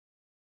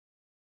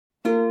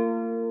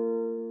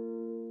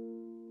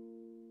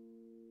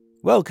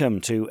Welcome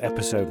to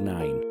episode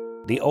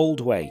 9, The Old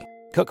Way,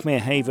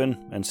 Cuckmere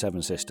Haven and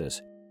Seven Sisters.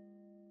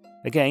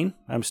 Again,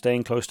 I'm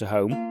staying close to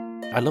home.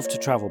 I love to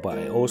travel, but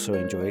I also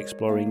enjoy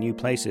exploring new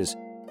places,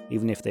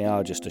 even if they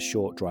are just a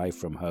short drive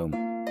from home.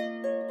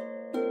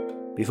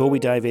 Before we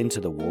dive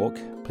into the walk,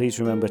 please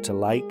remember to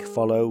like,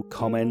 follow,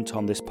 comment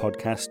on this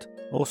podcast,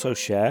 also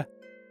share.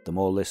 The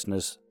more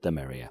listeners, the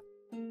merrier.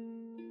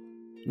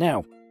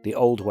 Now, The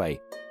Old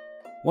Way.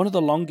 One of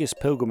the longest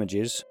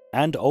pilgrimages,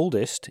 and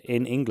oldest,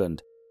 in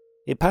England.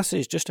 It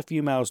passes just a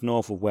few miles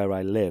north of where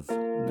I live,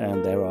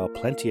 and there are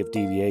plenty of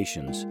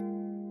deviations.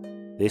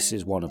 This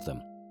is one of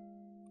them.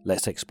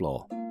 Let's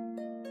explore.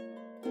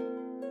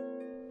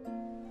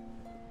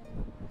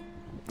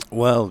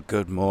 Well,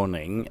 good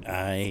morning.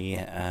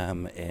 I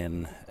am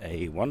in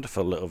a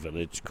wonderful little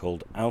village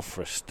called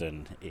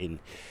Alfriston in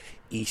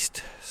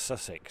East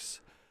Sussex.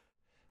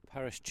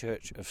 Parish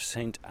Church of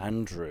St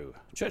Andrew.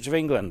 Church of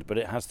England, but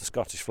it has the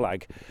Scottish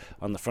flag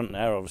on the front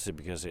there, obviously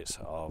because it's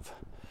of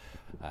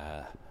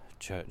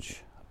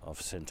Church of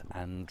St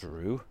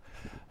Andrew.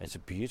 It's a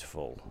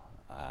beautiful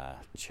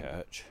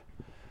church.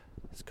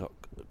 It's got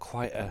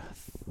quite a,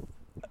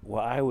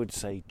 what I would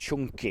say,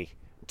 chunky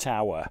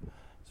tower.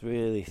 It's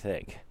really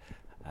thick.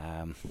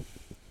 And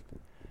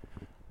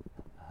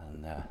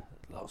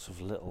lots of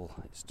little,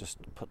 it's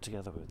just put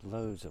together with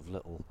loads of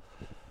little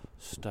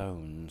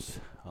stones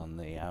on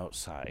the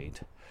outside.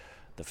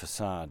 The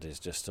facade is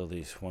just all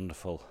these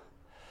wonderful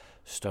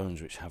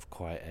stones which have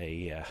quite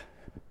a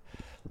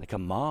like a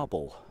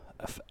marble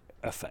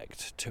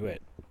effect to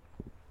it,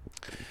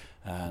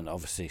 and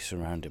obviously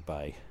surrounded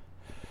by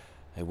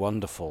a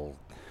wonderful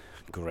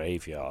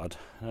graveyard.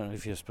 I don't know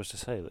if you're supposed to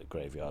say that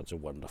graveyards are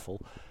wonderful,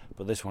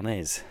 but this one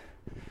is.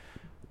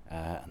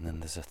 And then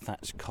there's a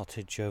thatched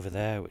cottage over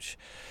there which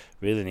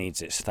really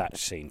needs its thatch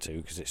seen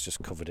to because it's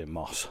just covered in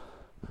moss.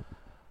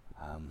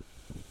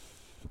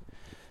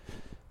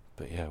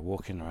 But yeah,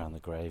 walking around the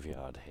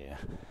graveyard here,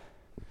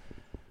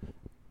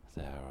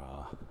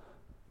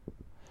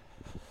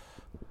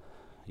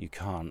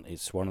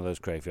 it's one of those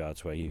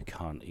graveyards where you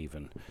can't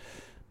even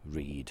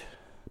read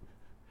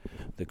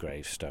the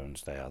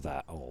gravestones. They are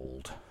that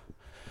old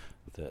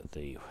that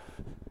they're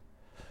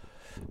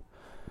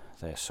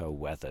so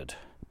weathered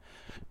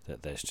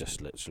that there's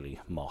just literally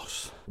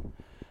moss.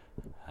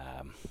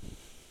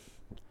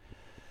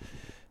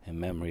 In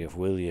memory of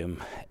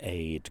William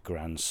Aid,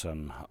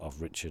 grandson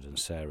of Richard and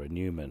Sarah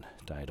Newman,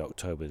 died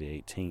October the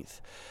 18th,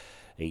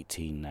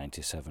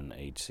 1897,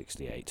 age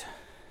 68.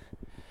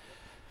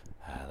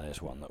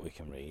 There's one that we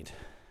can read.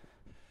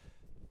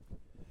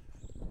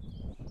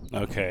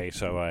 Okay,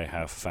 so I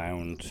have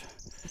found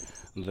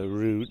the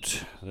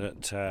route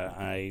that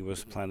I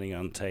was planning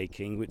on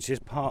taking, which is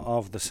part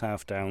of the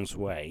South Downs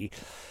Way.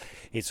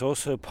 It's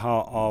also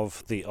part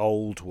of the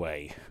Old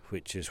Way,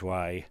 which is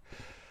why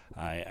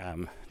I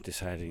am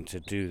deciding to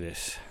do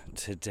this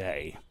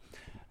today.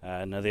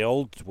 Now, the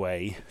Old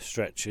Way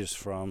stretches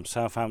from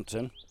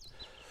Southampton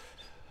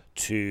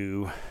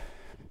to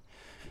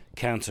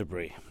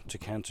Canterbury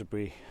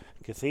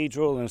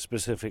Cathedral, and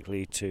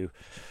specifically to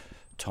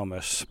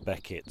Thomas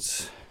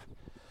Becket's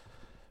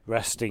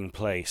resting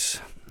place.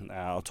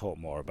 Now, I'll talk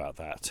more about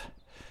that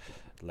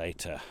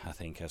later, I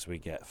think, as we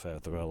get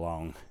further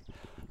along.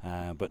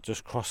 But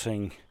just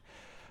crossing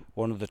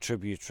one of the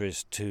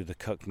tributaries to the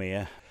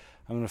Cuckmere,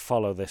 I'm going to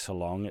follow this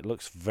along. It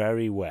looks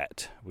very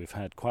wet. We've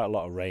had quite a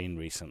lot of rain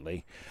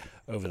recently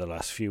over the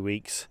last few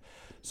weeks,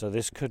 so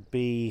this could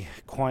be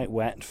quite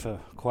wet for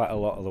quite a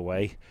lot of the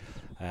way.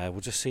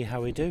 We'll just see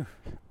how we do.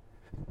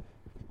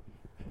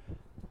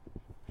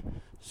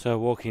 So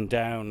walking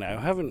down now,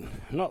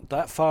 not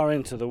that far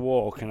into the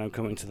walk, and I'm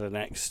coming to the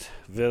next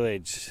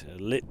village,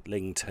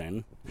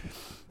 Litlington,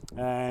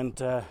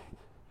 and a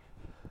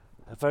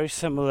very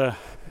similar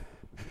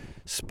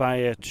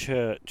spire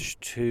church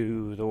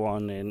to the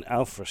one in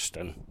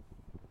Alfriston,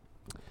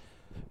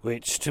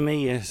 which to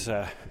me is,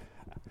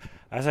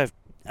 as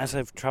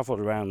I've travelled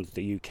around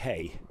the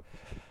UK,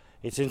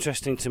 it's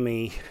interesting to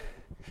me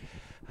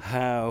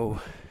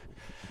how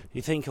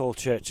you think all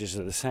churches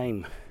are the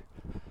same,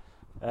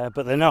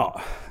 but they're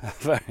not.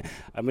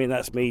 I mean,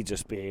 that's me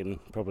just being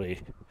probably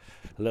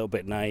a little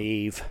bit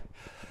naive,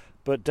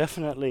 but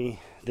definitely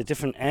the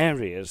different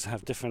areas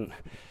have different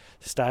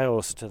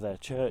styles to their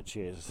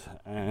churches,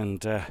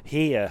 and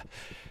here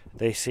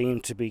they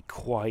seem to be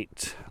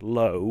quite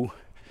low,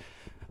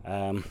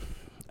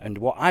 and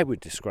what I would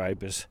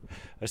describe as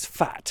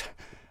fat.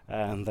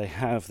 They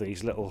have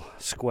these little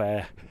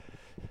square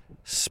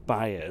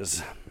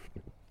spires,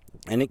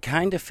 and it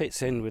kind of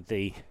fits in with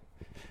the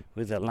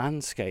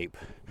landscape,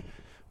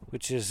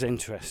 which is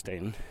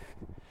interesting,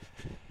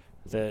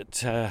 that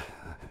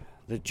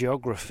the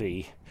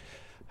geography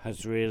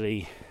has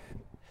really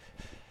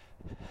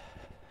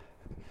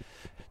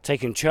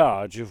taken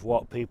charge of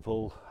what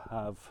people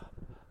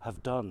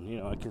have done. You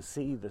know, I can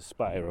see the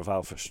spire of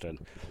Alfriston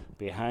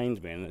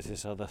behind me, and there's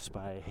this other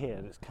spire here,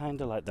 and it's kind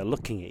of like they're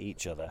looking at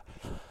each other.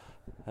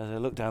 As I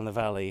look down the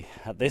valley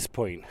at this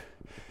point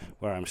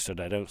where I'm stood,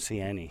 I don't see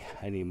any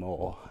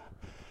more,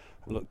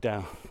 look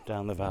down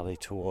the valley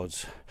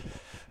towards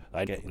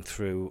getting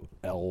through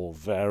a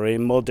very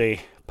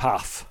muddy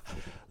path.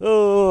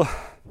 Oh,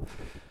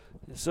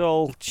 it's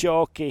all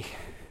chalky.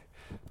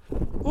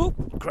 Oh,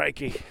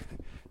 crikey.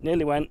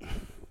 Nearly went.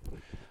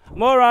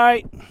 I'm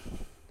alright.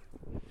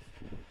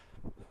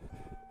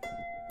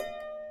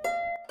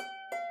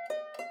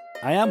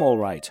 I am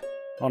alright,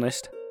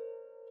 honest.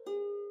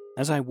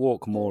 As I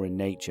walk more in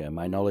nature,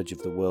 my knowledge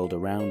of the world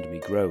around me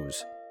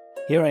grows.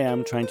 Here I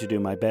am trying to do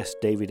my best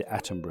David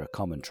Attenborough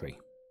commentary.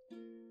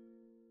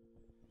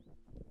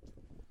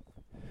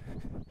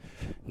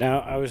 Now,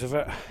 I was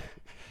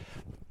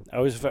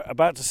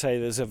about to say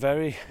there's a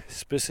very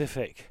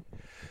specific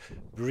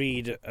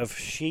breed of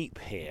sheep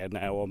here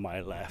now on my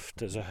left.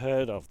 There's a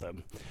herd of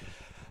them.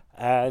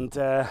 And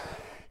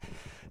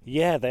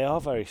they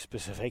are very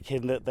specific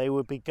in that they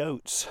would be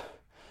goats.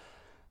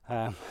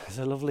 There's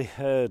a lovely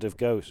herd of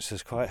goats.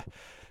 There's quite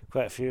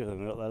a few of them.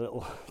 They've got their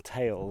little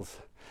tails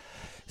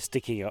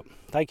sticking up.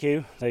 Thank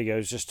you. There you go.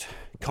 It's just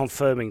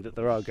confirming that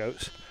there are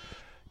goats.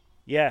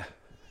 Yeah.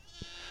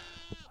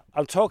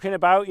 I'm talking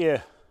about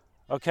you.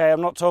 Okay,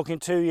 I'm not talking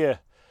to you.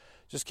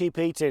 Just keep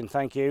eating.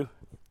 Thank you.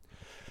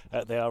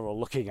 They are all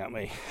looking at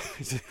me.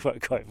 It's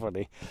quite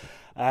funny.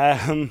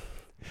 I'm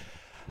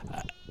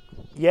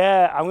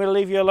going to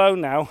leave you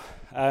alone now.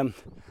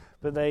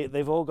 But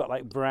they've all got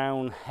like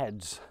brown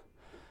heads,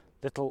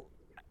 little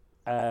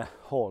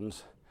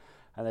horns,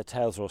 and their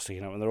tails are all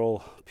sticking up, and they're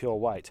all pure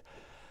white.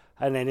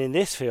 And then in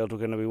this field we're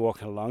going to be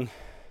walking along,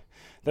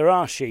 there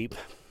are sheep,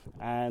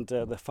 and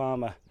the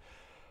farmer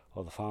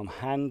or the farm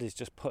hand is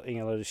just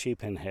putting a load of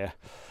sheep in here.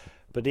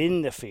 But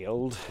in the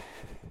field,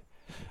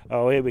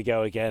 oh, here we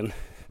go again.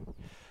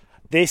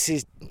 This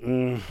is,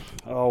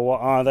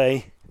 what are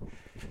they?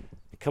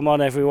 Come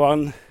on,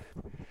 everyone.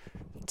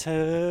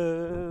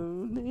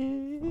 Turnips.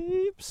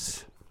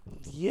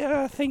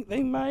 Yeah, I think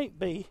they might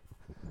be.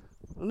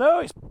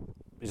 No,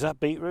 is that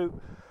beetroot?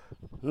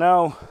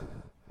 No.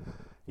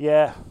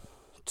 Yeah,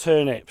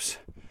 turnips.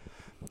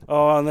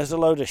 Oh, and there's a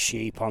load of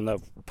sheep on the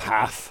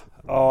path.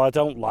 Oh, I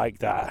don't like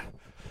that.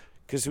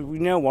 Because we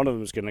know one of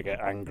them's going to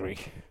get angry.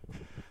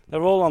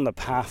 They're all on the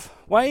path.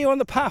 Why are you on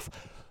the path?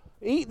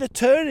 Eat the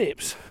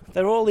turnips.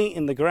 They're all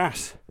eating the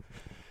grass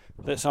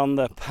that's on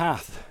the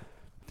path.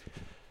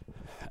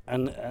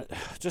 And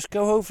just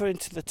go over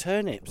into the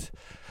turnips.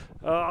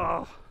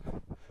 Oh,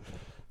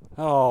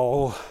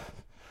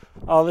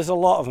 there's a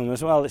lot of them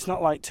as well. It's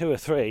not like 2 or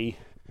 3.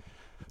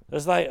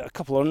 There's like a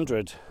couple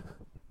hundred.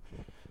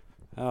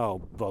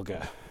 Oh,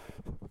 bugger.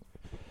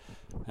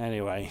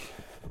 Anyway,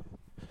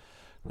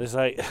 there's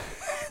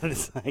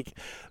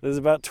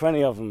about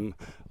 20 of them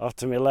off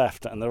to my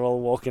left, and they're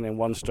all walking in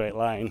one straight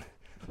line.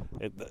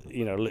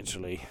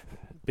 Literally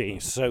being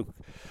so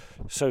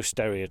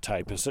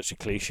stereotype and such a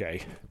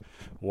cliche,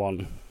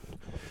 one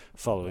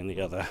following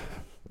the other.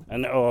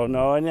 And oh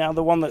no, and now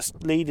the one that's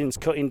leading's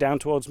cutting down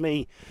towards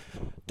me.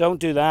 Don't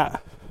do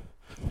that.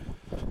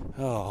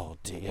 Oh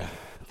dear.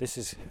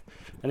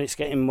 And it's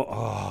getting more.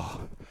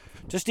 Oh,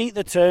 just eat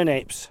the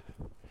turnips.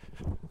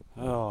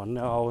 Oh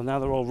no, now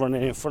they're all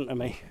running in front of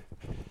me.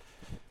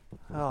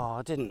 Oh,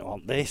 I didn't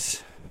want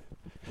this.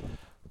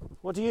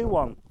 What do you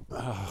want?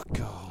 Oh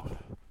God.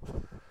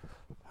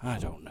 I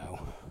don't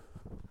know.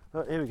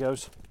 Oh, here he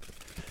goes.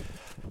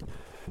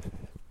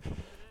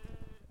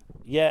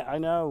 Yeah, I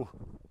know.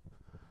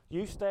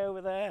 You stay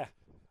over there.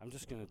 I'm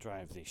just going to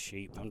drive these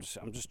sheep. I'm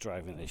just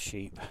driving this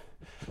sheep.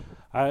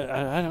 I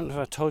don't know if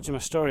I told you my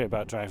story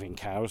about driving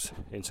cows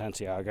in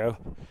Santiago,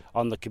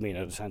 on the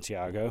Camino de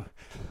Santiago.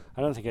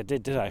 I don't think I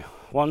did I?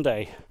 One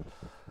day,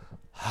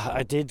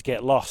 I did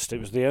get lost. It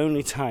was the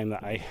only time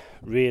that I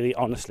really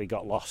honestly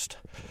got lost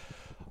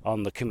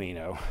on the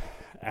Camino,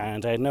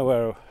 and I had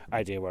no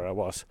idea where I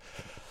was.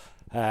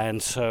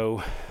 And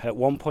so at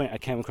one point I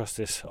came across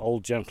this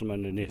old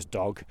gentleman and his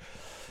dog,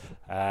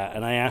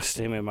 and I asked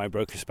him in my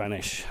broken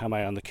Spanish, am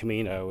I on the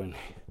Camino? And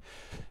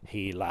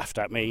he laughed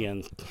at me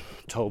and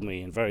told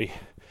me in very,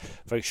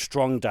 very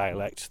strong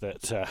dialect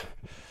that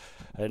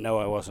no,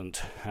 I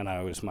wasn't, and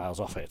I was miles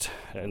off it.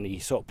 And he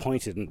sort of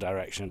pointed in a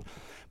direction,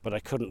 but I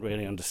couldn't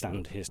really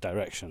understand his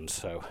directions,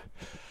 so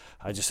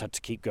I just had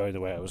to keep going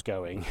the way I was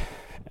going.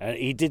 And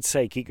he did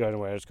say keep going the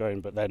way I was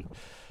going, but then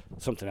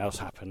something else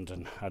happened,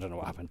 and I don't know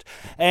what happened.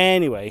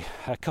 Anyway,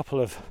 a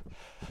couple of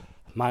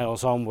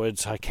miles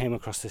onwards, I came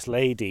across this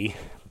lady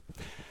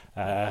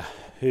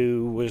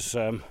who was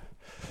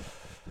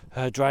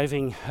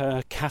driving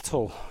her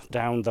cattle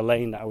down the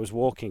lane that I was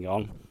walking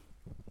on,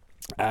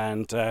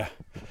 and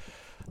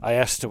I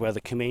asked her where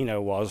the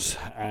Camino was,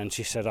 and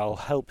she said, I'll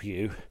help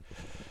you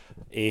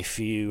if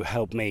you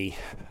help me.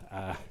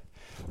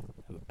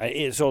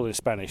 It's all in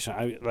Spanish. Yo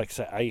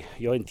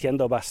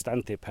entiendo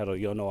bastante, pero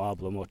yo no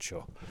hablo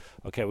mucho.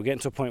 Okay, we're getting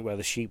to a point where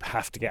the sheep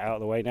have to get out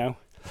of the way now.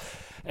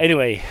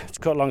 Anyway, to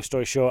cut a long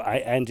story short, I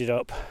ended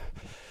up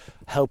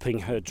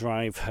helping her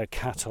drive her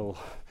cattle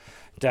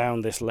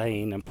down this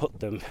lane and put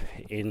them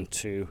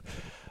into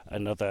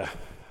another...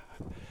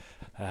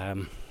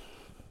 I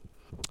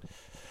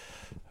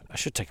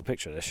should take a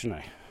picture of this, shouldn't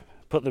I?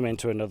 Put them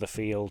into another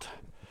field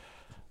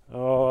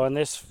Oh, and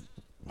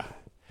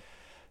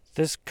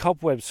there's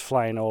cobwebs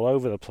flying all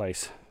over the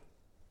place.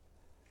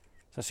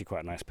 It's actually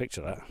quite a nice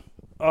picture, that.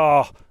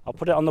 Oh, I'll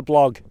put it on the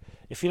blog.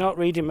 If you're not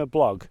reading my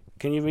blog,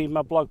 can you read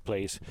my blog,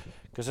 please?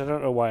 Because I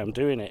don't know why I'm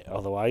doing it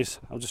otherwise.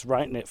 I'm just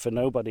writing it for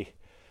nobody.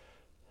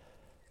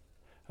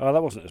 Oh,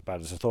 that wasn't as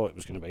bad as I thought it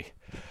was going to be.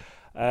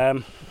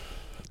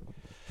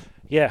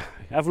 Yeah,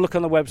 have a look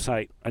on the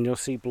website and you'll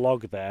see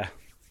blog there.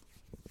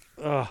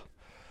 Oh,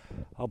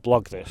 I'll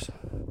blog this.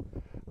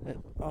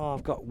 Oh,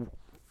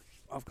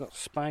 I've got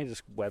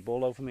spider's web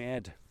all over my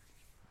head.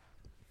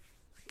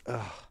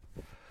 Oh,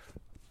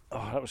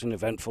 that was an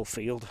eventful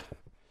field.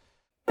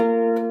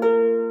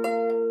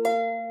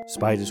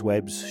 Spiders'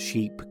 webs,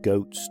 sheep,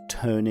 goats,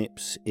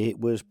 turnips. It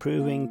was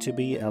proving to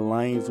be a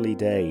lively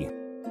day.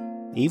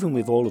 Even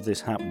with all of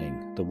this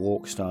happening, the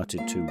walk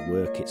started to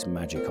work its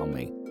magic on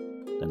me,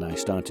 and I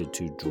started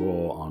to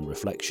draw on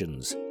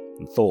reflections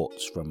and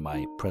thoughts from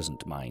my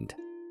present mind.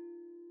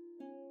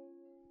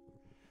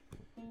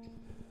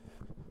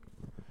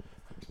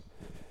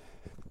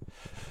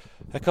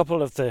 A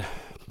couple of the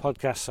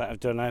podcasts that I've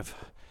done, I've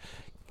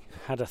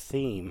had a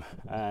theme,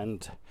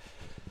 and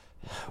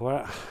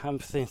what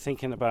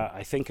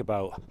I think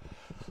about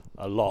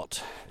a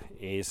lot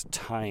is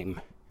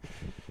time,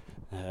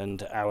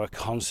 and our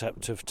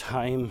concept of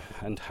time,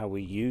 and how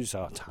we use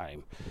our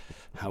time,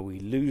 how we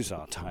lose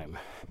our time,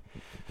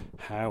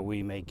 how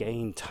we may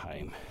gain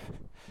time.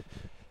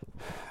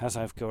 As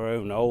I've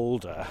grown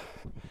older,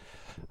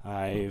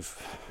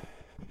 I've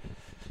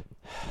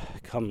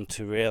come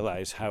to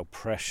realise how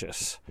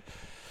precious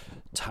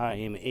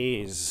time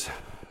is.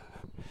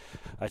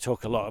 I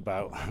talk a lot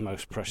about the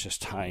most precious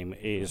time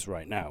is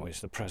right now, is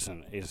the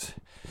present, is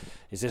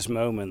this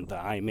moment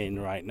that I'm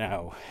in right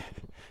now.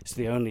 It's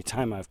the only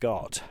time I've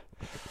got.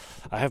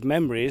 I have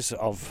memories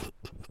of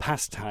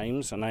past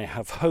times and I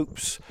have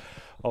hopes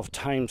of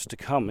times to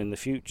come in the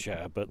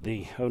future, but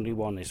the only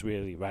one is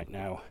really right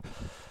now.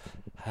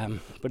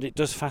 But it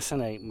does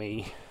fascinate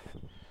me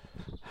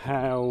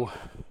how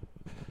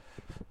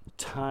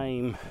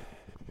time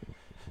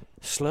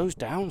slows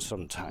down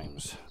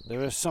sometimes.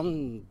 There are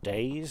some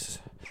days,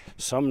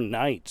 some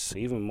nights,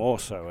 even more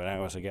so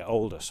now as I get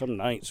older, some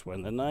nights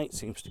when the night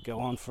seems to go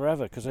on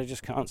forever because I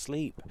just can't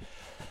sleep.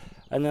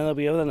 And then there'll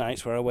be other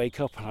nights where I wake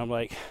up and I'm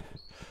like,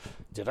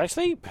 did I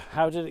sleep?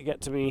 How did it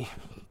get to be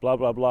blah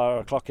blah blah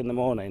o'clock in the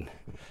morning?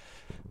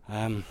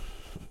 There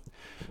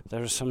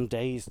are some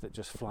days that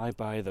just fly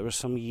by. There are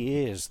some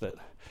years that,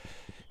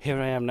 here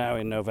I am now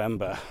in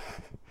November.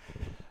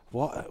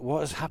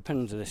 What has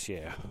happened this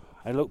year?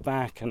 I look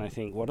back and I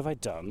think, what have I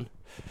done?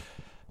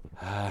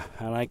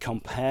 And I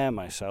compare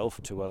myself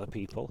to other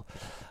people.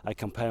 I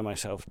compare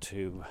myself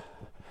to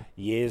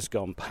years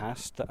gone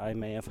past that I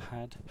may have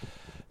had,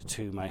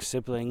 to my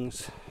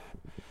siblings,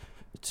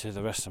 to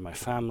the rest of my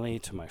family,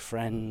 to my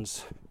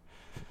friends.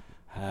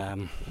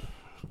 And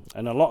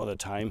a lot of the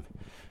time,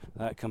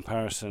 that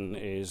comparison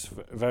is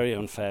very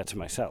unfair to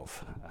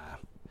myself.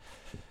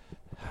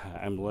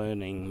 I'm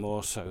learning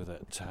more so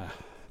that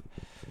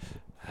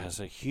as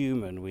a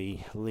human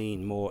we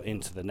lean more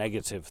into the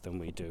negative than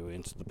we do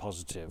into the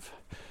positive.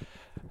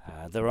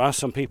 There are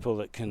some people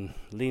that can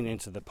lean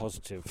into the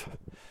positive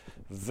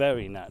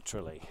very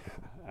naturally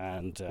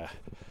and are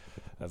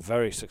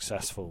very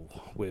successful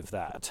with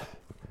that.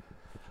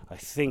 I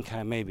think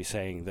I may be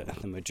saying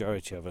that the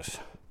majority of us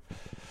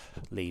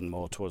lean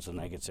more towards the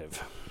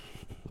negative.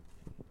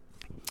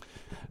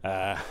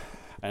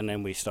 And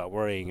then we start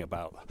worrying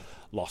about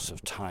loss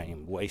of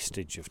time,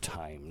 wastage of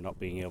time, not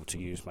being able to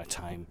use my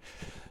time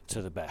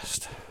to the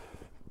best.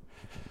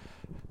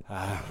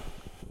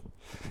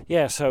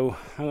 So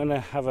I'm going to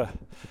have a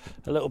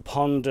little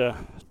ponder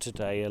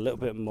today, a little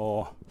bit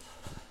more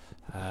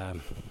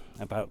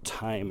about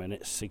time and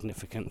its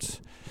significance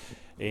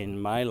in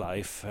my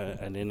life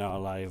and in our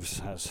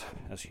lives as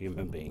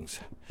human beings.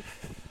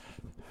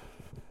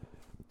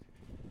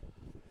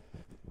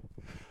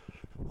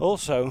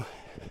 Also,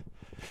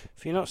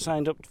 if you're not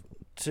signed up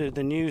to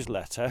the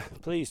newsletter,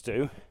 please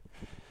do.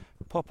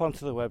 Pop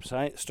onto the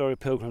website,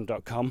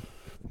 storypilgrim.com,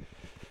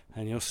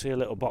 and you'll see a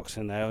little box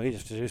in there. All you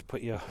have to do is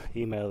put your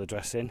email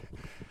address in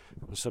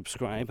and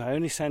subscribe. I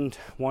only send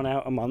one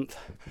out a month.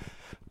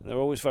 They're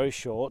always very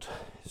short.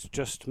 It's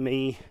just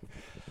me.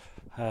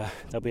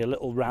 There'll be a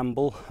little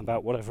ramble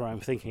about whatever I'm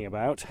thinking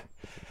about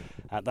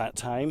at that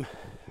time.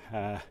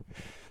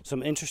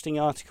 Some interesting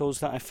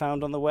articles that I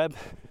found on the web.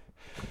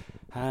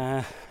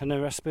 And a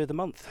recipe of the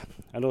month,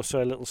 and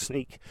also a little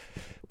sneak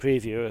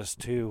preview as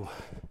to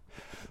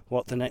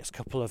what the next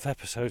couple of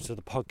episodes of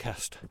the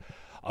podcast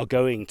are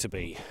going to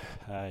be.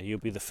 You'll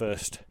be the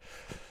first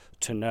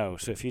to know.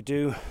 So if you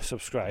do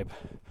subscribe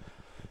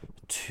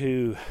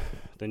to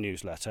the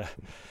newsletter,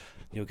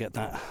 you'll get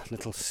that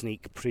little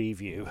sneak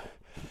preview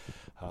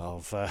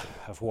of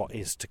what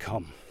is to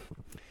come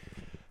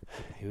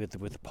with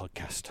the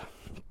podcast.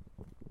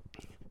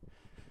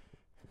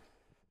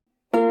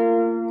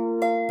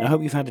 I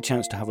hope you've had a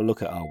chance to have a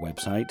look at our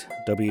website,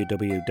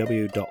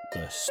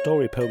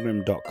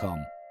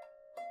 www.thestorypilgrim.com.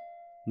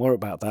 More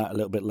about that a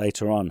little bit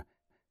later on.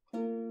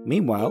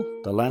 Meanwhile,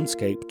 the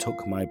landscape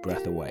took my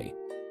breath away.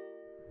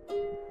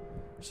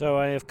 So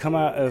I have come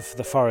out of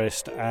the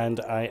forest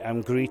and I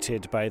am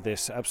greeted by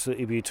this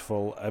absolutely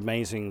beautiful,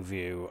 amazing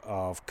view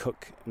of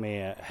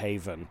Cuckmere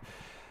Haven.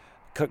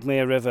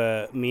 Cuckmere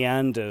River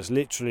meanders,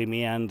 literally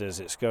meanders.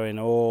 It's going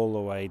all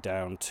the way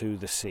down to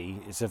the sea.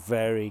 It's a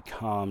very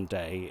calm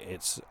day.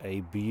 It's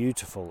a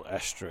beautiful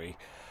estuary.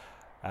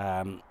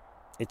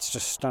 It's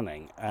just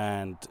stunning,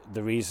 and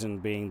the reason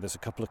being there's a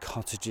couple of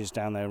cottages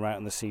down there right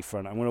on the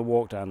seafront. I'm going to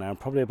walk down there. I'm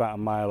probably about a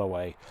mile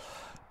away,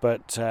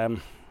 but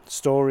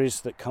stories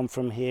that come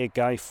from here: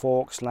 Guy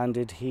Fawkes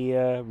landed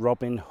here,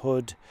 Robin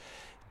Hood,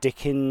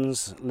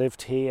 Dickens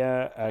lived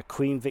here,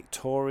 Queen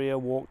Victoria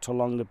walked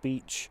along the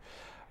beach.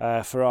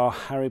 For our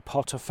Harry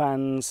Potter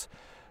fans,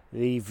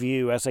 the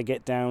view as I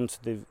get down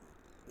to the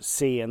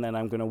sea, and then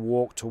I'm going to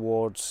walk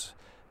towards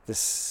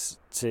this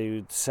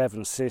to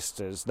Seven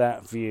Sisters.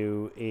 That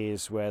view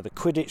is where the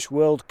Quidditch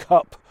World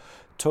Cup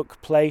took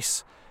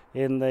place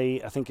I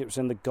think it was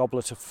in the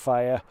Goblet of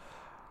Fire,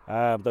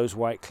 those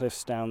white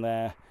cliffs down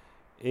there.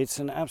 It's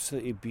an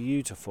absolutely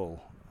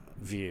beautiful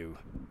view,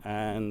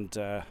 and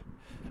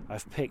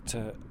I've picked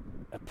a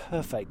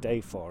perfect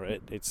day for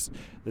it. This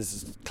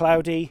is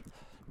cloudy,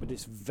 but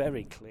it's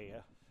very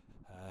clear,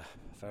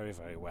 very,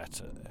 very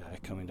wet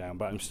coming down,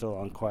 but I'm still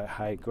on quite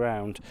high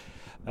ground.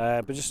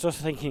 But just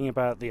started thinking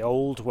about the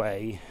old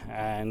way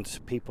and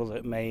people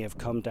that may have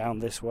come down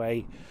this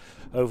way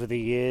over the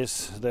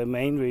years. The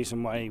main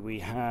reason why we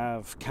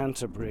have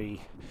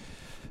Canterbury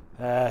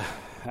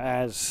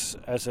as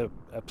a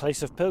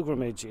place of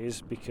pilgrimage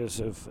is because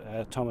of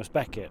Thomas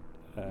Becket.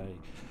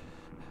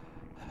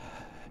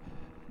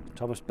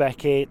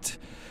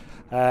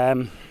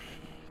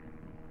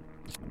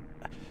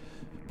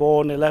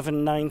 Born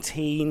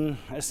 1119,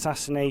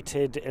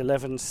 assassinated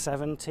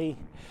 1170,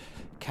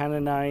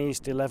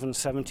 canonized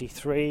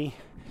 1173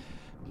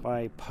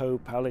 by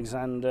Pope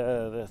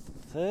Alexander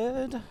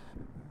III. I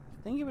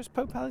think it was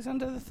Pope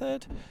Alexander III.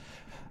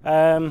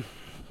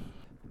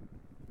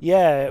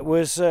 It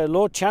was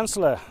Lord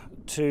Chancellor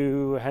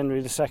to Henry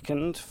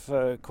II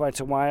for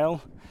quite a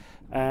while,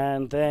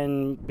 and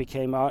then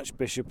became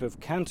Archbishop of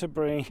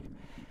Canterbury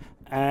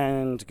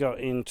and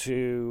got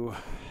into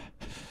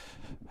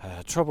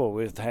trouble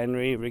with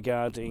Henry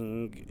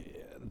regarding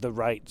the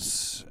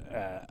rights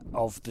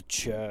of the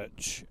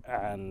church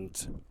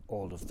and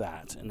all of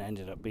that, and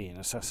ended up being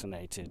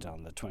assassinated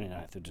on the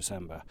 29th of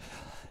December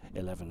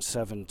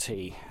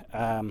 1170.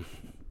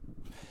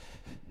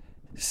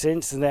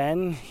 Since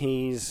then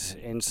he's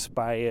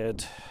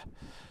inspired,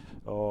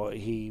 or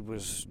he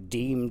was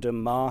deemed a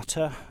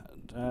martyr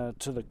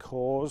to the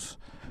cause,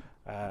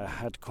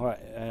 had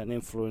quite an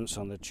influence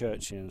on the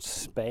church in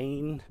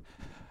Spain.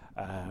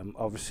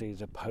 Obviously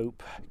the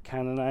Pope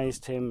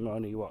canonized him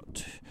only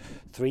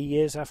 3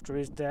 years after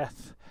his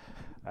death.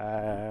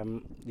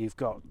 You've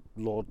got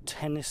Lord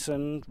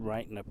Tennyson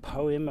writing a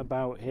poem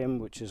about him,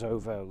 which is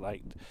over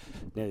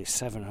nearly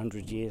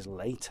 700 years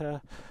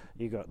later.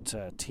 You got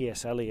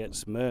T.S.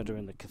 Eliot's Murder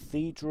in the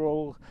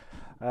Cathedral.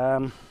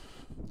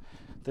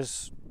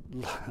 There's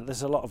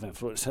a lot of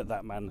influence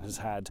that man has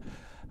had,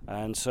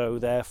 and so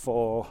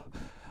therefore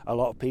a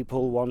lot of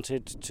people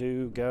wanted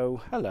to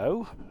go,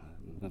 hello,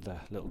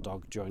 another little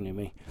dog joining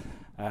me,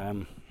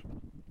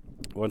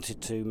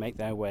 wanted to make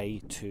their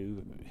way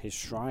to his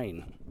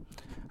shrine.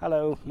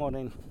 Hello,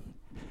 morning.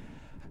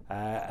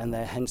 And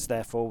hence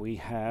therefore we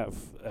have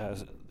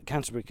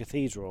Canterbury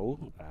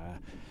Cathedral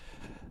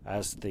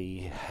as the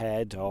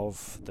head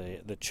of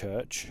the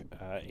church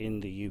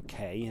in the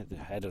UK, the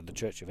head of the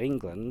Church of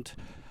England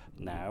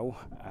now,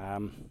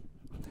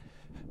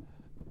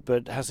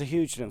 but has a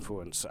huge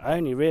influence. I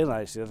only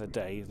realised the other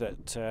day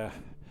that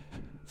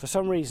for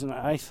some reason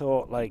I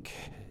thought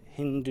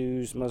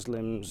Hindus,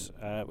 Muslims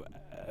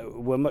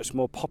were much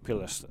more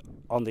populous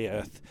on the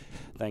earth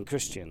than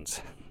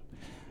Christians.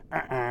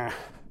 Got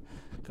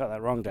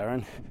that wrong,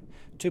 Darren.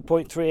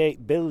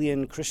 2.38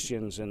 billion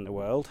Christians in the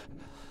world.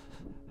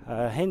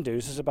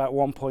 Hindus is about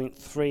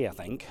 1.3, I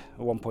think,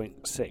 or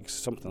 1.6,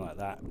 something like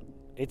that.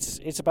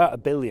 It's about 1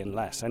 billion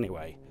less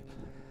anyway.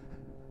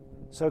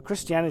 So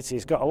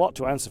Christianity's got a lot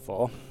to answer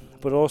for,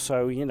 but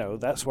also,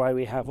 that's why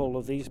we have all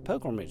of these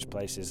pilgrimage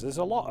places. There's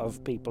a lot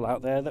of people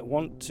out there that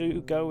want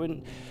to go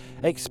and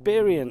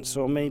experience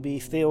or maybe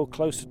feel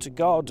closer to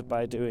God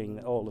by doing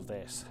all of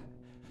this.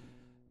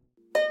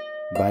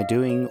 By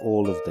doing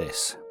all of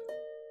this,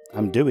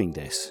 I'm doing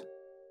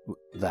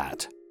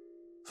that,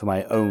 for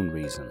my own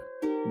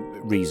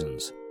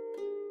reasons.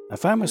 I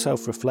found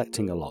myself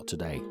reflecting a lot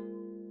today.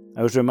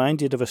 I was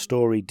reminded of a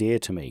story dear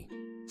to me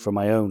from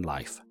my own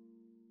life.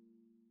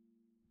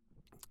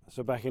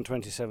 So back in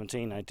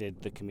 2017 I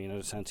did the Camino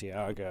de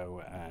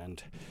Santiago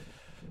and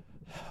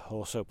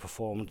also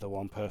performed the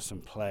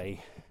one-person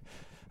play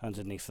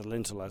underneath the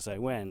lintel as I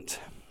went.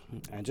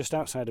 And just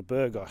outside of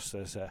Burgos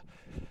there's a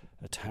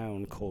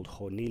town called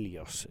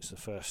Hornillos. It's the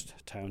first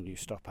town you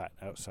stop at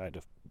outside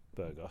of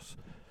Burgos.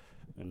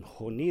 And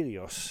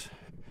Hornillos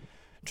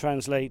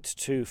translates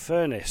to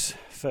furnace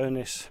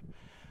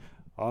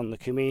on the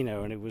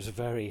Camino, and it was a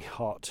very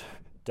hot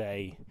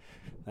day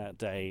that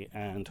day,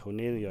 and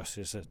Hornelius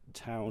is a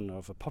town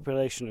of a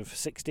population of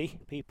 60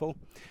 people.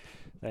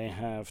 They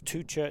have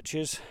 2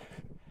 churches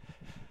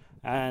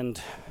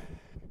and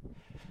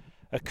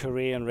a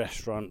Korean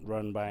restaurant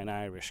run by an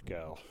Irish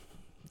girl.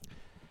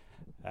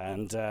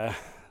 And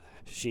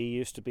she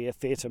used to be a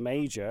theatre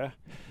major,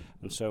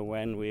 and so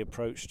when we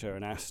approached her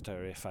and asked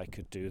her if I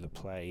could do the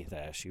play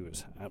there, she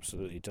was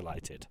absolutely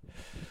delighted.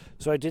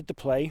 So I did the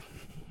play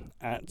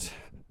at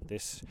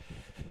this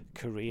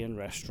Korean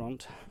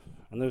restaurant,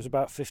 and there was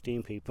about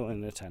 15 people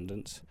in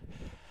attendance,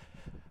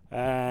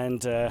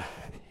 and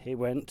it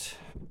went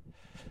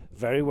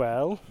very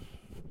well.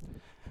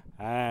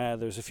 There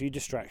was a few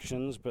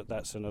distractions, but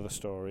that's another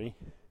story.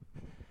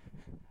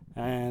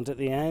 And at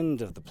the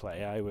end of the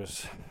play, I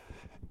was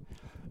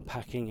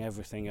packing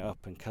everything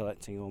up and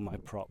collecting all my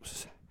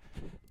props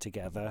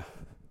together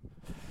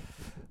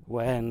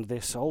when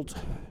this old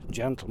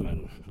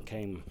gentleman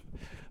came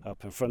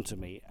up in front of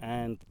me,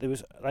 and there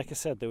was, like I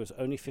said, there was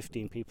only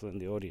 15 people in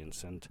the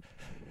audience, and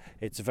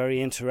it's a very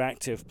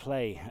interactive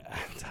play,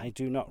 and I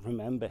do not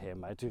remember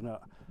him. I do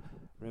not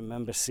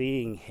remember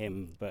seeing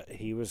him, but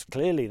he was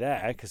clearly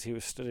there because he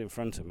was stood in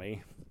front of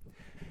me,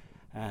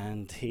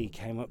 and he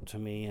came up to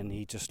me and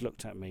he just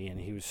looked at me,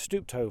 and he was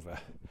stooped over,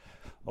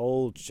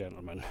 old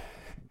gentleman,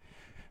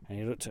 and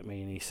he looked at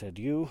me and he said,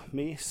 "You,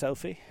 me,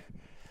 selfie?"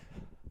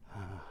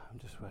 I'm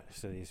just waiting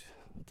for these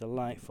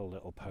delightful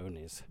little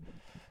ponies.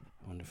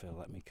 I wonder if they'll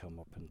let me come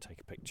up and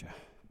take a picture.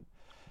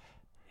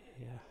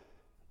 Yeah,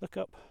 look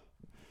up.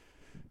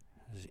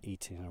 He's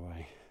eating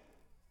away.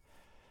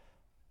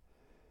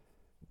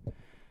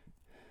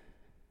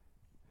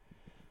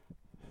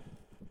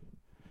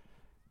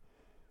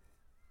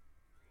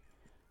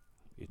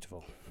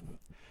 Beautiful.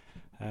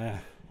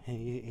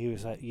 He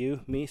was like,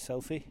 "You, me,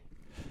 selfie."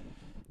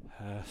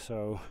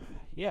 So,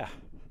 yeah.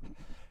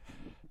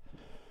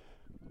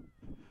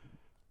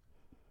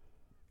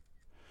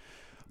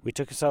 We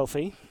took a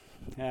selfie,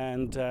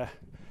 and I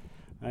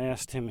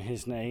asked him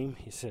his name.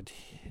 He said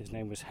his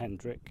name was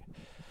Hendrik.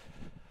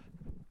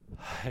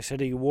 I said,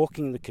 "Are you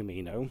walking the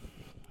Camino?"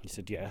 He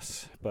said,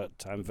 "Yes, but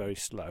I'm very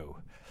slow."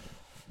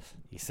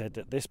 He said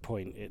at this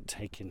point it'd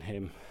taken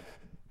him,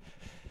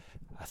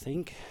 I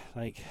think,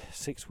 like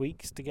 6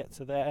 weeks to get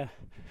to there,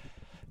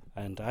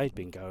 and I'd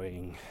been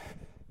going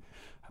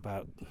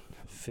about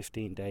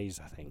 15 days,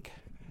 I think.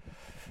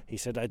 He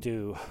said, "I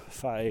do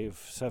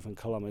 5-7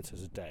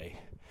 kilometers a day."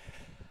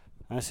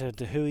 I said,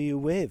 "Who are you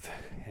with?"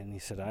 And he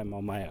said, "I'm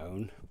on my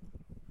own."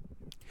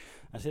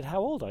 I said, "How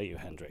old are you,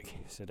 Hendrik?"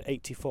 He said,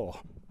 84.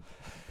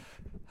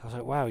 I was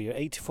like, wow, you're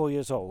 84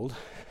 years old,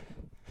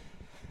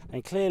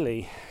 and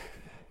clearly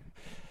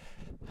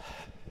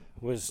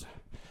was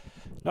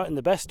not in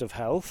the best of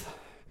health,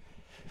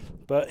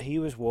 but he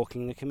was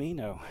walking the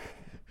Camino.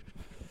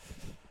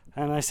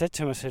 And I said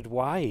to him, I said,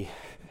 "Why,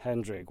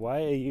 Hendrik,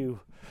 why are you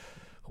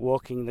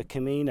walking the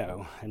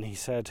Camino?" And he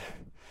said,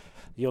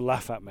 "You'll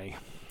laugh at me."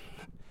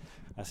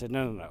 I said,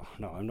 no,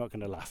 I'm not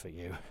going to laugh at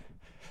you.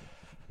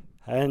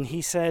 And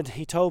he said,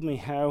 he told me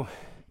how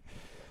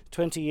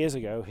 20 years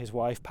ago his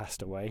wife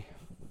passed away.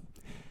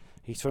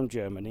 He's from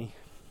Germany.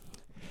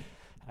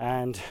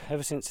 And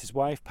ever since his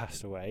wife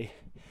passed away,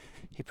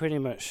 he pretty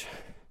much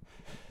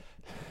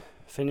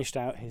finished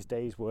out his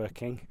days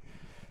working,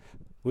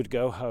 would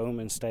go home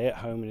and stay at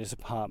home in his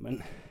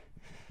apartment,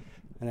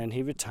 and then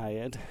he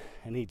retired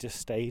and he just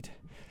stayed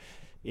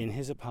in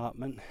his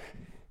apartment.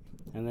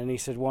 And then he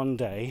said one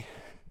day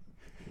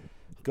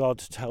God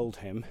told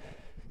him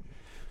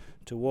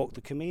to walk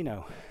the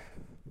Camino.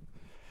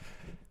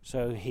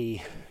 So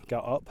he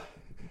got up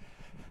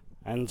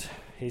and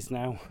he's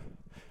now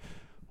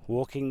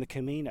walking the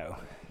Camino.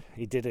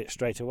 He did it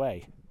straight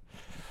away.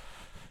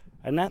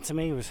 And that to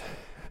me was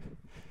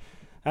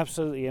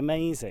absolutely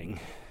amazing,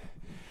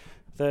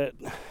 that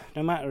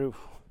no matter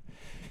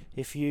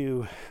if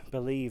you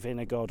believe in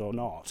a God or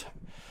not,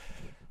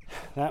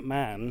 that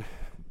man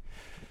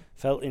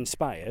felt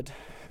inspired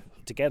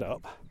to get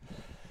up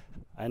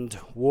and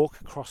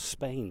walk across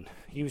Spain.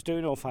 He was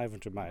doing all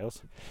 500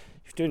 miles.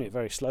 He was doing it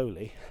very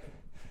slowly,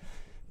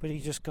 but he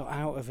just got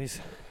out of his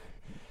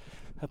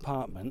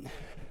apartment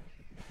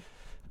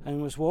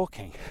and was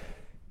walking.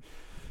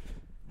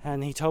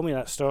 And he told me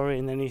that story,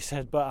 and then he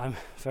said, "But I'm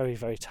very,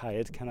 very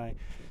tired. Can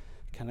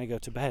I go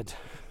to bed?"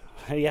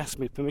 He asked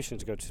me permission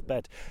to go to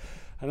bed,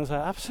 and I was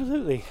like,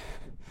 "Absolutely,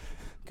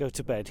 go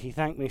to bed." He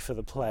thanked me for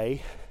the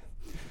play,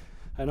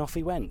 and off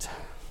he went.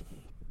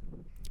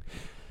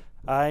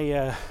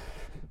 I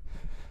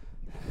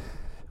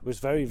was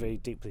very, very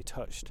deeply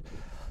touched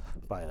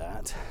by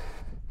that,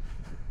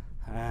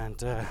 and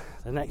the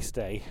next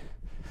day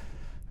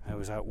I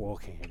was out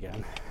walking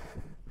again.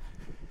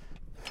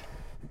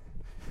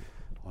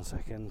 One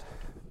second.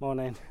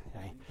 Morning.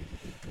 Hey.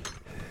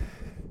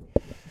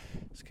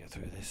 Let's get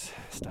through this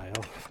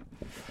style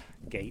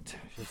gate,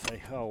 I should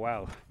say. Oh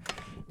wow.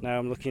 Now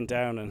I'm looking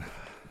down and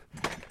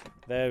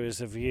there is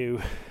a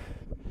view.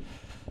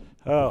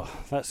 Oh,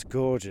 that's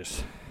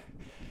gorgeous.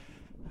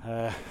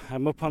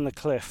 I'm up on the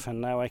cliff and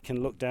now I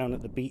can look down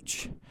at the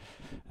beach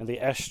and the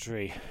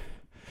estuary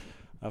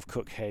of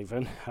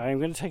Cuckhaven. I'm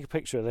going to take a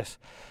picture of this,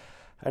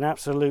 and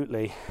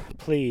absolutely,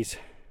 please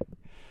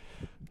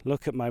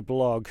look at my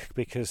blog,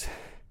 because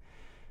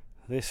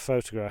this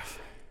photograph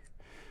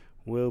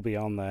will be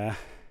on there.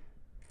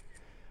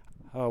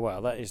 Oh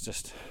wow, that is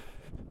just...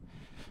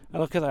 Oh,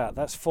 look at that,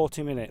 that's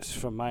 40 minutes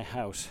from my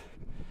house,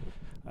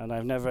 and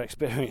I've never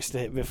experienced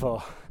it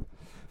before.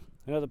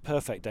 The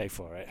perfect day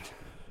for it.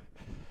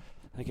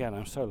 Again,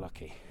 I'm so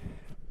lucky.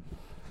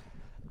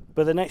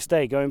 But the next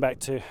day, going back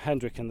to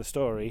Hendrik and the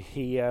story,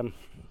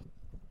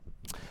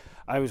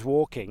 I was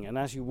walking, and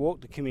as you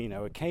walk the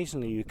Camino,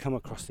 occasionally you come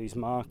across these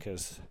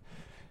markers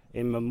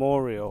in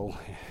memorial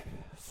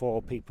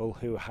for people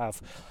who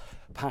have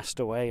passed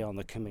away on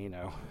the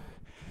Camino.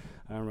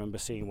 I remember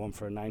seeing one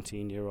for a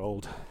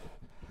 19-year-old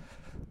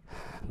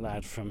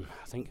lad from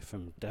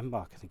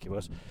Denmark, I think he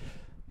was,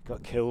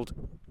 got killed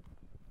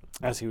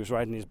as he was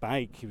riding his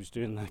bike. He was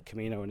doing the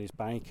Camino on his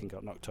bike and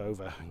got knocked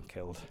over and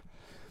killed.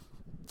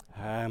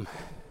 And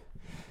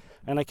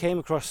I came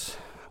across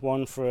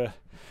one for a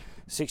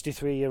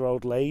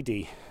 63-year-old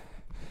lady,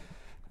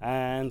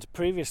 and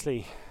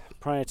previously,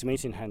 prior to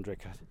meeting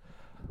Hendrik,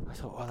 I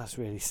thought, oh, that's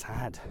really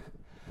sad.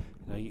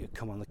 You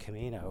come on the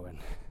Camino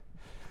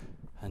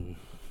and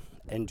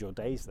end your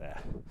days there.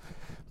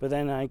 But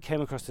then I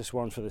came across this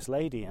one for this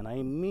lady, and I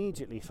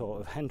immediately thought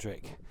of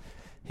Hendrik.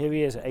 Here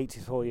he is at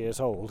 84 years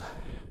old,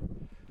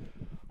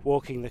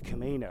 walking the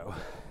Camino.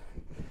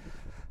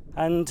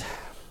 And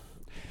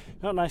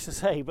not nice to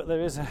say, but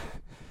there's a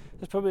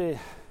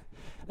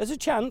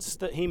chance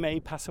that he may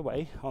pass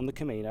away on the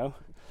Camino.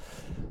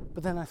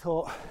 But then I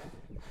thought,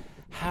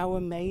 how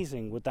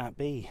amazing would that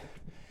be?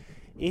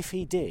 If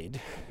he did,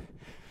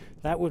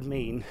 that would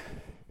mean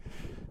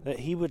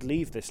that he would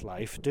leave this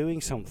life doing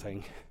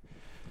something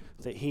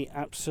that he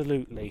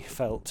absolutely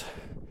felt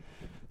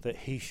that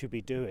he should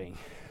be doing.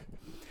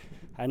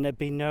 And there'd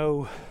be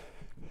no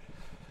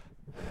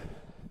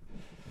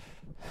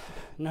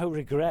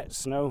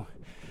regrets,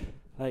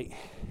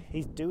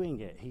 he's doing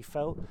it. He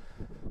felt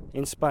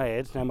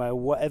inspired, no matter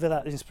whatever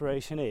that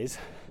inspiration is,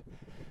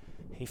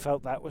 he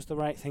felt that was the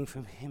right thing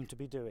for him to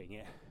be doing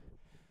it.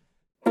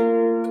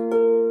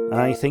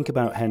 I think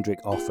about Hendrik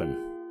often.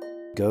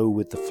 Go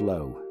with the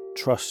flow.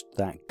 Trust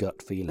that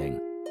gut feeling.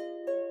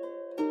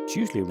 It's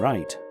usually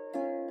right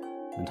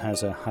and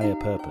has a higher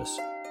purpose.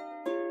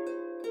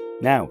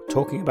 Now,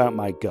 talking about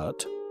my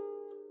gut.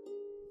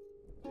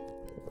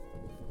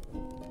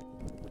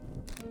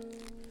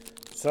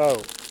 So,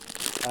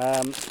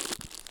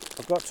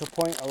 I've got to a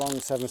point along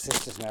Seven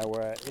Sisters now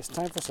where it's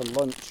time for some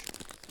lunch.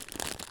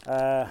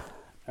 I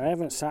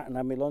haven't sat and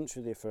had my lunch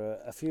with you for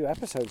a few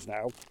episodes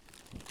now.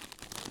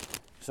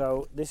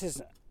 So this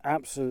is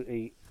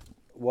absolutely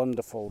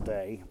wonderful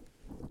day,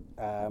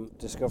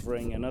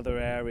 discovering another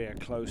area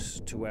close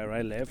to where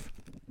I live.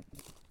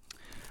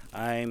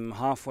 I'm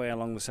halfway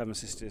along the Seven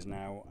Sisters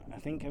now. I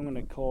think I'm going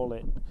to call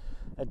it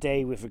a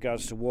day with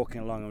regards to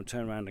walking along and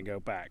turn around and go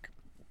back.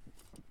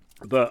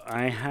 But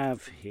I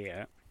have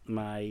here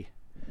my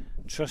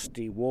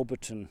trusty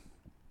Warburton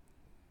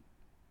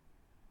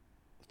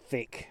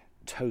thick,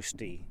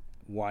 toasty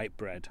white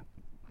bread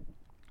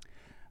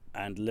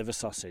and liver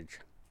sausage.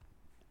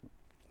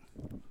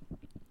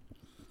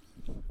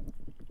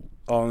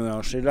 Oh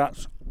no, see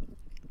that's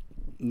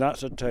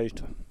a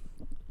taste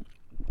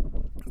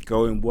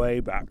going way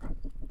back.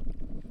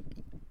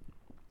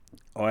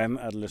 I haven't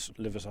had a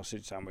liver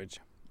sausage sandwich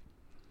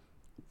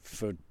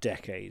for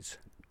decades,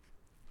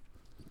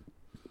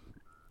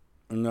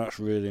 and that's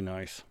really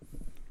nice.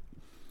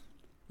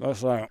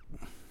 That's like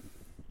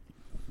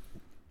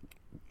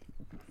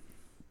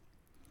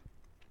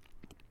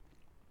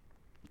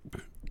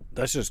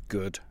that's just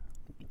good.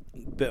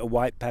 Bit of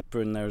white pepper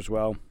in there as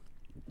well.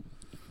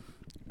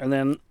 And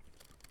then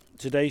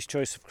today's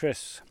choice of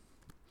crisps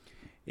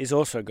is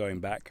also going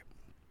back.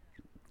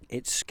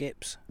 It's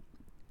Skips.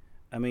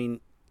 I mean,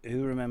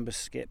 who remembers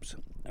Skips?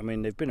 I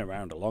mean, they've been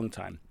around a long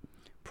time.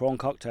 Prawn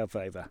cocktail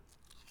flavour.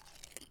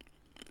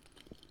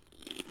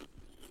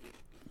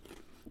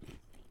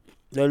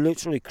 They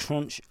literally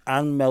crunch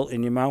and melt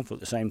in your mouth at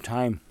the same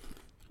time.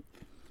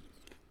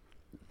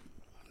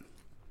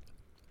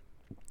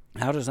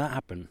 How does that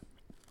happen?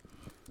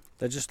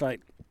 They're just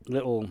like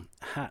little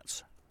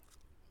hats.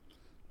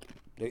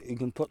 You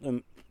can put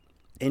them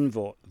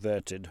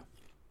inverted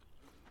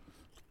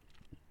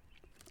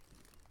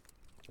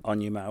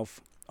on your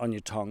mouth, on your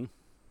tongue,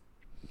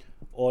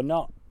 or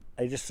not.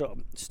 They just sort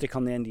of stick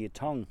on the end of your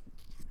tongue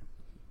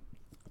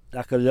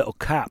like a little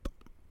cap.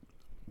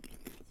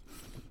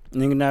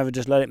 And you can either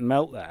just let it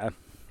melt there,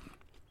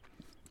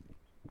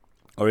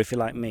 or if you're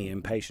like me,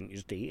 impatient, you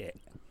just eat it.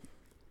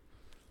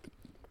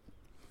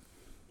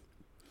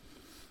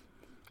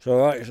 So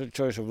that is the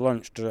choice of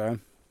lunch today.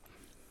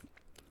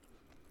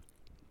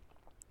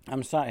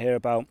 I'm sat here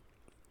about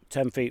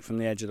 10 feet from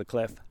the edge of the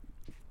cliff,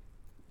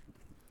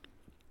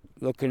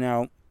 looking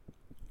out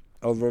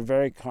over a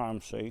very calm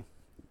sea.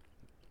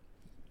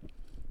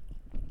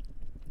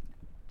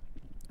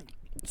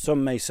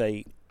 Some may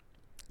say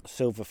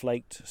silver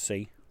flaked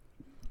sea,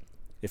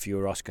 if you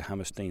were Oscar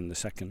Hammerstein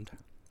II.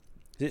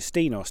 Is it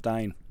Steen or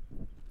Stein?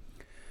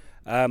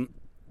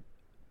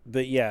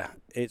 But yeah,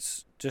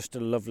 it's just a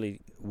lovely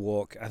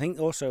walk. I think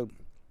also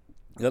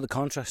you got the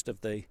contrast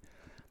of the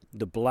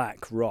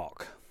black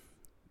rock,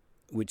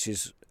 which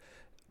is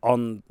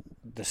on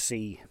the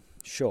sea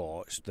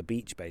shore, it's the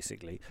beach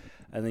basically,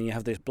 and then you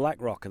have this black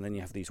rock, and then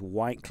you have these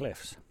white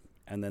cliffs,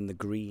 and then the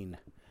green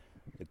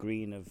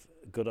of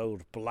good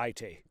old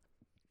Blighty.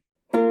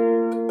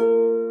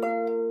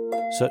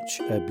 Such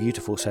a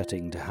beautiful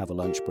setting to have a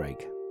lunch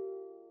break.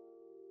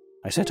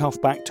 I set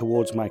off back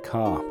towards my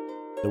car.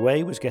 The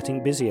way was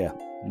getting busier,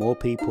 more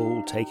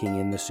people taking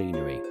in the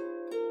scenery.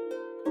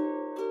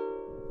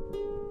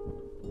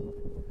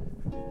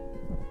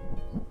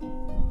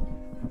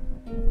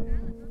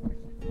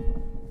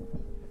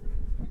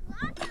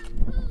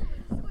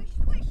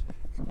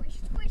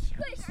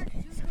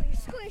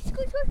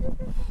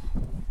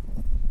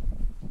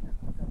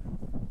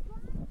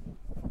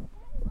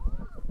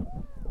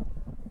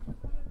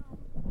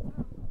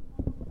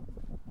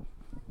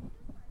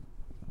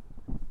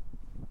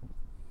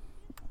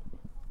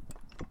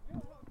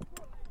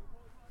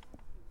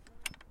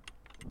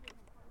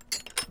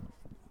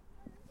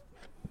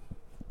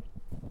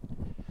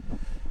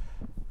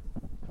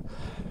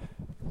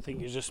 I think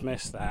you just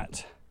missed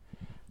that.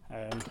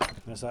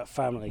 As that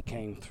family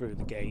came through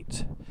the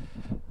gate,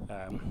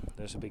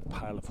 there's a big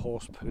pile of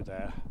horse poo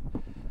there,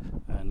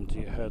 and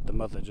you heard the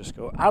mother just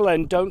go,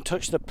 "Alan, don't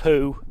touch the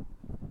poo."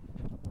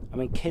 I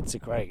mean, kids are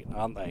great,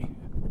 aren't they?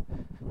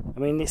 I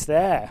mean, it's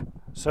there,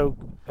 so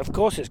of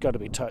course it's got to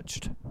be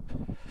touched.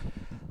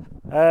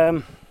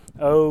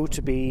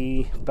 To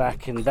be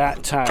back in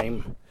that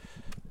time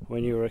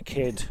when you were a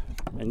kid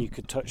and you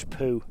could touch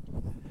poo.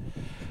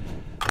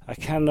 I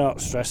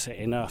cannot stress it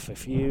enough.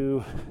 If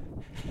you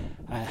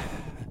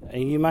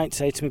and you might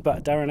say to me,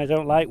 "But Darren, I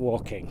don't like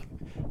walking."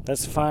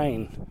 That's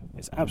fine.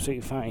 It's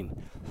absolutely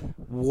fine.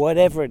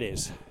 Whatever it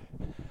is,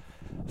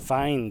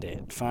 find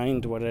it.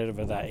 Find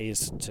whatever that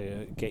is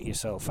to get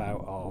yourself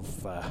out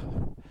of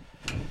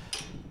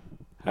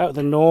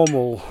the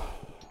normal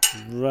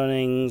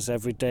runnings,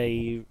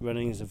 everyday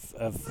runnings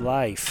of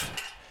life,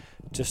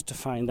 just to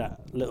find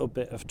that little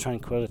bit of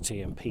tranquility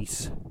and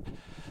peace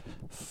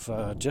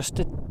for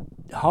just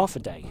half a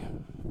day,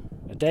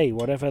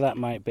 whatever that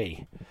might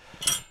be.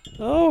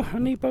 Oh, I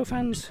need both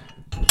hands.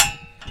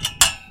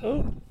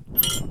 Oh,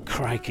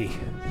 crikey.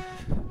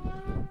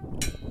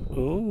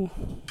 Oh,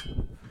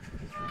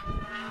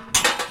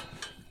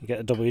 you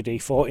get a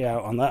WD-40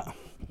 out on that.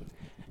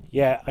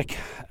 Yeah,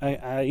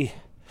 I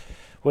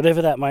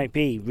whatever that might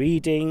be,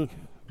 reading,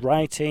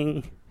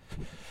 writing,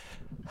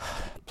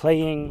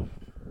 playing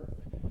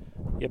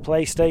your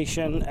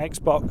PlayStation,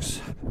 Xbox,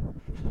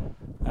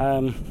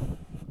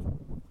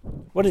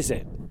 what is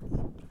it?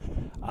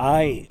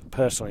 I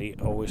personally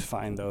always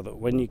find, though, that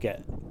when you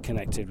get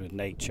connected with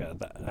nature,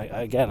 that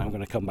again, I'm going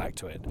to come back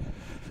to it.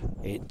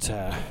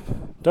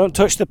 Don't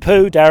touch the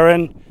poo,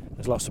 Darren.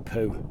 There's lots of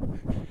poo.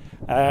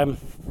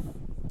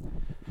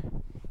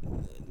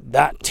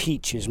 That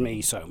teaches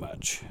me so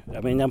much.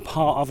 I mean, I'm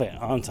part of it,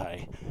 aren't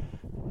I?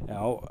 You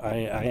know,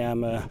 I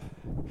am a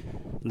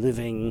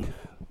living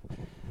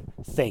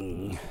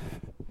thing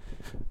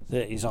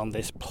that is on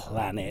this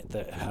planet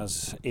that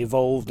has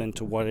evolved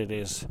into what it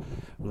is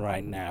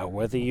right now.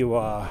 Whether you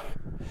are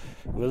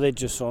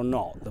religious or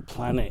not, the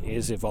planet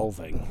is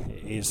evolving.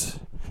 It is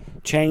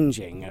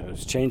changing.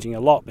 It's changing a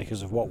lot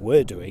because of what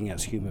we're doing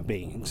as human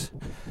beings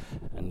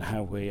and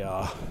how we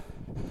are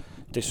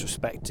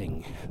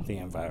disrespecting the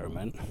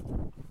environment.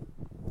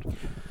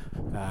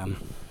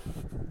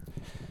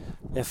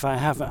 If I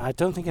haven't, I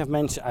don't think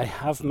I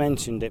have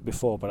mentioned it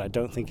before, but I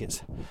don't think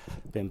it's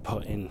been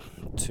put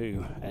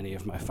into any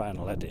of my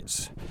final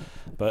edits.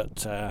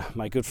 But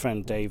my good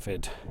friend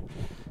David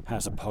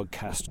has a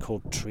podcast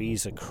called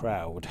Trees a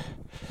Crowd,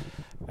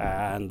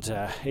 and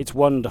it's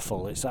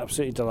wonderful. It's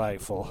absolutely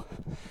delightful.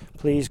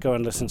 Please go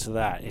and listen to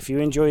that. If you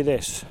enjoy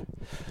this,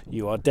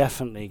 you are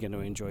definitely going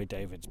to enjoy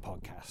David's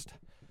podcast.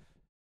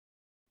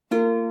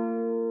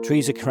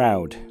 Trees a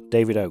Crowd,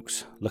 David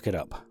Oakes, look it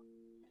up.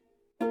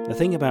 The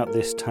thing about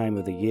this time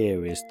of the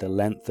year is the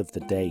length of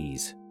the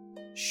days.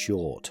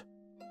 Short.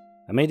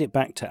 I made it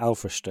back to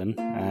Alfriston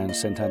and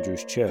St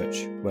Andrew's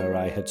Church, where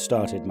I had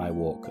started my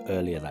walk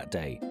earlier that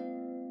day.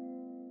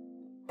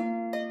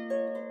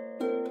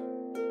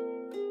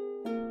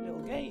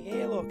 Little gate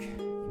here, look.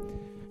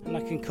 And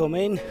I can come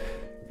in.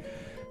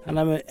 And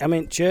I'm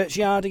in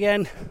churchyard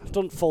again. I've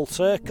done full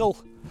circle.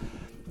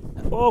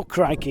 Oh,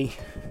 crikey.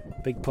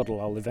 Big puddle.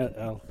 I'll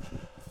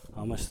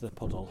miss the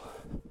puddle.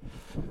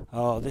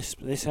 Oh,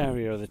 this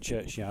area of the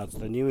churchyard's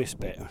the newest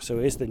bit. So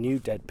here's the new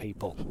dead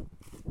people.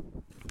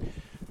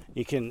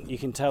 You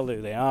can tell who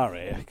they are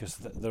here because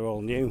they're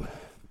all new.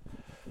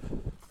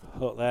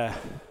 Look there.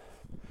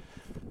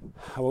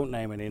 I won't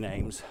name any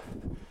names.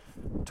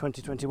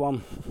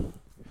 2021,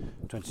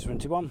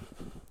 2021,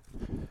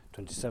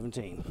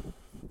 2017.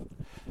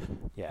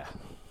 Yeah,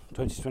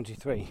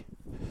 2023.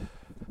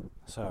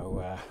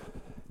 So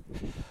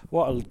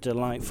what a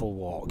delightful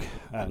walk.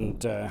 And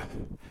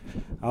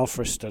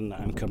Alfriston that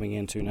I'm coming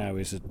into now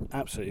is an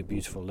absolutely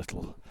beautiful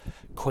little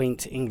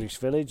quaint English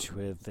village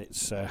with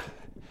its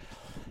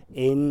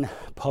inn,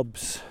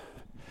 pubs,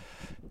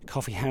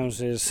 coffee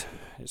houses.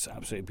 It's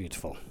absolutely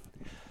beautiful.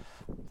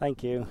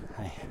 Thank you.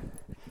 Hi.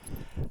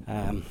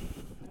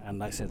 And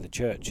like I said, the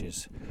church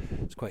is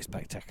quite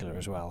spectacular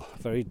as well.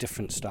 Very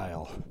different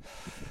style.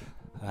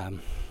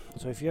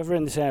 So if you're ever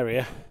in this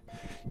area,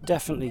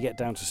 definitely get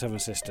down to Seven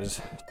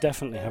Sisters.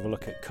 Definitely have a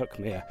look at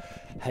Cuckmere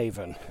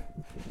Haven.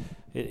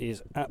 It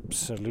is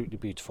absolutely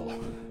beautiful.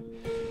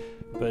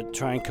 But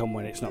try and come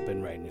when it's not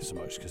been raining so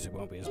much, because it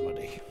won't be as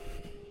muddy.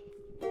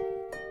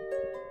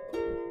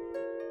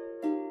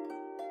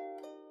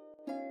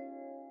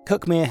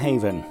 Cuckmere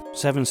Haven,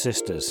 Seven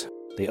Sisters,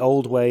 the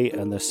Old Way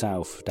and the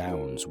South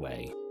Downs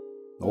Way,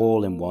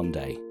 all in one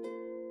day.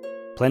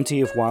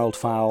 Plenty of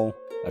wildfowl,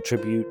 a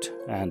tribute,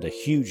 and a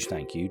huge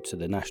thank you to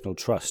the National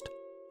Trust.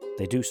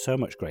 They do so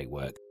much great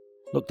work.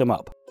 Look them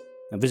up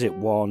and visit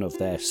one of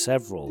their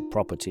several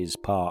properties,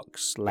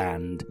 parks,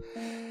 land.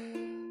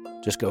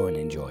 Just go and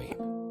enjoy.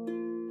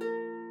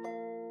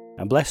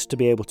 I'm blessed to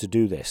be able to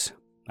do this.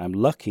 I'm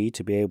lucky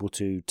to be able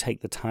to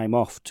take the time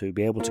off to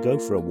be able to go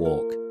for a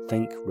walk,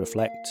 think,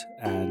 reflect,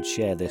 and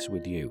share this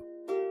with you.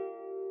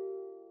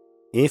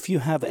 If you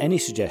have any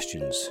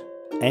suggestions,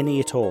 any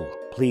at all,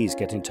 please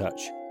get in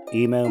touch.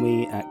 Email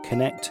me at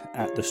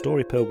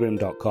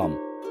connect@thestorypilgrim.com.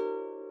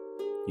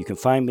 You can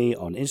find me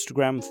on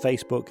Instagram,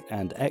 Facebook,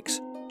 and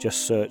X.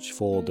 Just search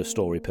for The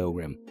Story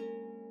Pilgrim.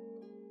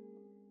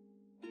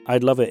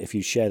 I'd love it if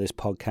you share this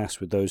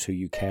podcast with those who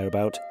you care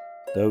about,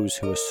 those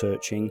who are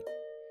searching,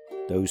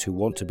 those who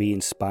want to be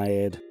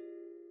inspired,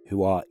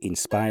 who are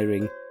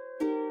inspiring.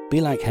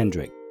 Be like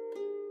Hendrik.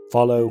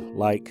 Follow,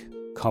 like,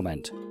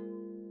 comment.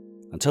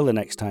 Until the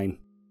next time,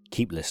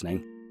 keep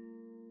listening.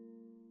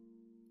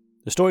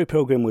 The Story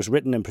Pilgrim was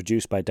written and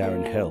produced by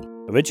Darren Hill.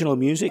 Original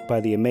music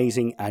by the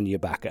amazing Anya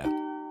Backer.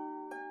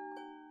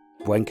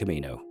 Buen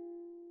Camino.